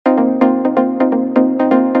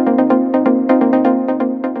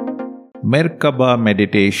Merkaba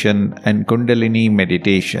meditation and Kundalini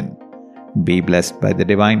meditation. Be blessed by the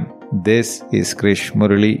divine. This is Krish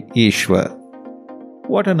Murali Ishwar.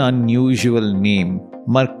 What an unusual name,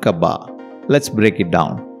 Merkaba. Let's break it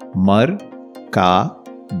down. Merkaba.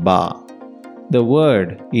 The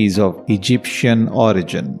word is of Egyptian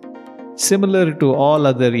origin. Similar to all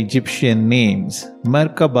other Egyptian names,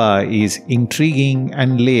 Merkaba is intriguing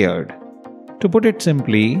and layered. To put it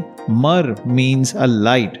simply, Mer means a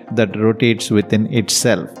light that rotates within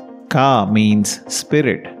itself. Ka means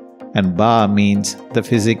spirit, and Ba means the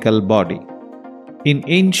physical body. In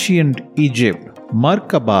ancient Egypt,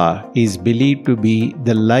 Merkaba is believed to be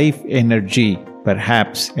the life energy,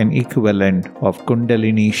 perhaps an equivalent of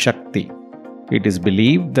Kundalini Shakti. It is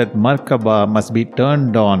believed that Merkaba must be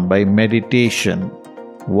turned on by meditation.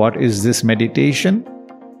 What is this meditation?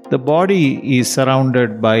 The body is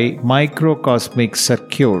surrounded by microcosmic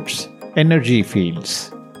circuits, energy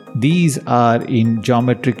fields. These are in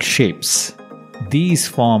geometric shapes. These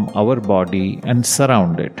form our body and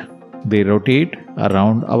surround it. They rotate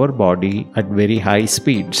around our body at very high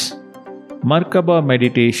speeds. Merkaba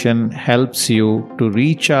meditation helps you to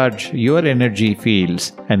recharge your energy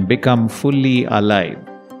fields and become fully alive.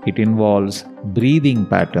 It involves breathing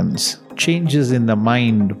patterns, changes in the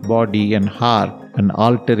mind, body, and heart, and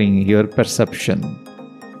altering your perception.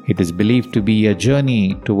 It is believed to be a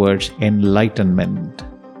journey towards enlightenment.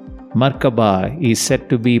 Merkaba is said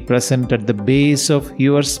to be present at the base of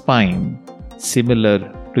your spine, similar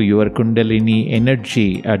to your Kundalini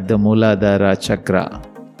energy at the Muladhara chakra.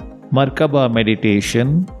 Merkaba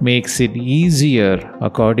meditation makes it easier,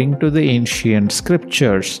 according to the ancient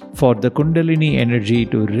scriptures, for the Kundalini energy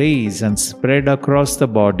to raise and spread across the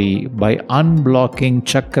body by unblocking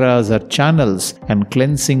chakras or channels and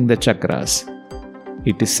cleansing the chakras.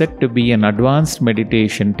 It is said to be an advanced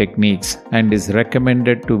meditation technique and is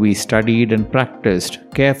recommended to be studied and practiced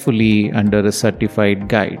carefully under a certified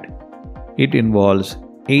guide. It involves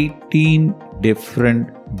 18 different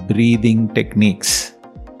breathing techniques.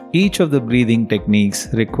 Each of the breathing techniques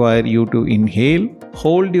require you to inhale,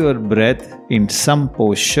 hold your breath in some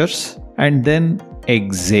postures, and then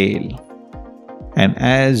exhale. And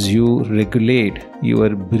as you regulate your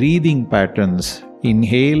breathing patterns,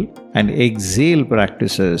 inhale and exhale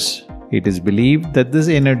practices, it is believed that this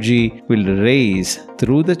energy will raise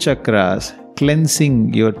through the chakras,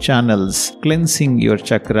 cleansing your channels, cleansing your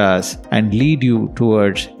chakras, and lead you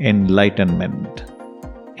towards enlightenment.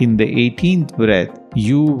 In the 18th breath,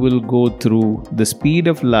 you will go through the speed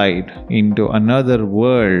of light into another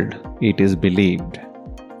world, it is believed.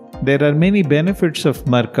 There are many benefits of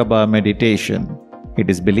Merkaba meditation. It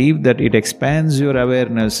is believed that it expands your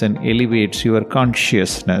awareness and elevates your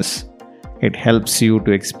consciousness. It helps you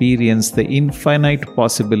to experience the infinite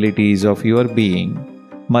possibilities of your being.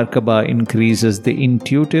 Merkaba increases the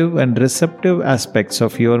intuitive and receptive aspects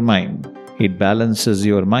of your mind. It balances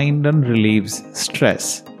your mind and relieves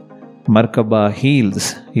stress. Merkaba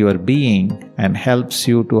heals your being and helps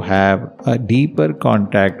you to have a deeper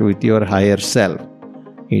contact with your higher self.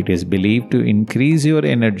 It is believed to increase your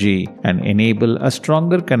energy and enable a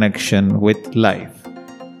stronger connection with life.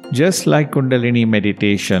 Just like Kundalini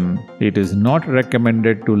meditation, it is not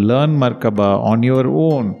recommended to learn Merkaba on your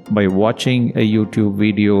own by watching a YouTube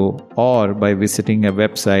video or by visiting a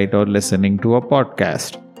website or listening to a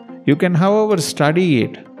podcast. You can, however, study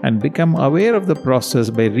it and become aware of the process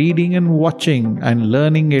by reading and watching and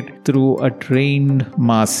learning it through a trained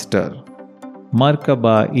master.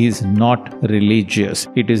 Merkaba is not religious.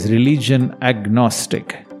 It is religion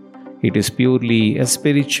agnostic. It is purely a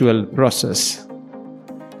spiritual process.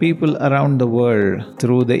 People around the world,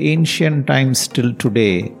 through the ancient times till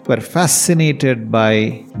today, were fascinated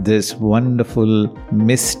by this wonderful,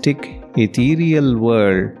 mystic, ethereal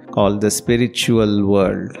world called the spiritual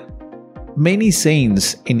world. Many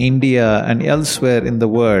saints in India and elsewhere in the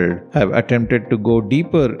world have attempted to go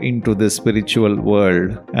deeper into the spiritual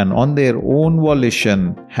world and on their own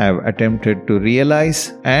volition have attempted to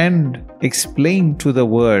realize and explain to the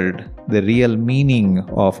world the real meaning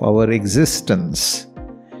of our existence.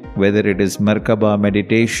 Whether it is Merkaba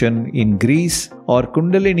meditation in Greece or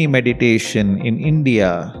Kundalini meditation in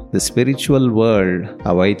India, the spiritual world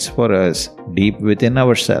awaits for us deep within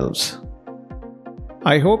ourselves.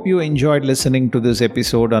 I hope you enjoyed listening to this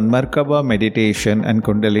episode on Merkaba meditation and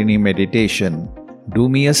Kundalini meditation. Do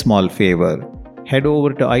me a small favor. Head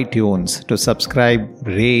over to iTunes to subscribe,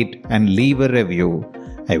 rate, and leave a review.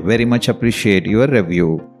 I very much appreciate your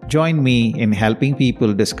review. Join me in helping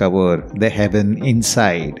people discover the heaven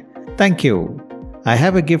inside. Thank you. I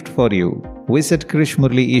have a gift for you. visit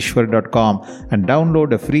krishmuralieshwar.com and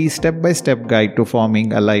download a free step-by-step guide to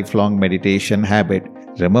forming a lifelong meditation habit.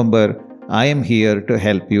 Remember, I am here to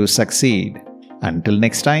help you succeed. Until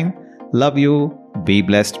next time, love you, be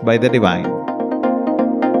blessed by the divine.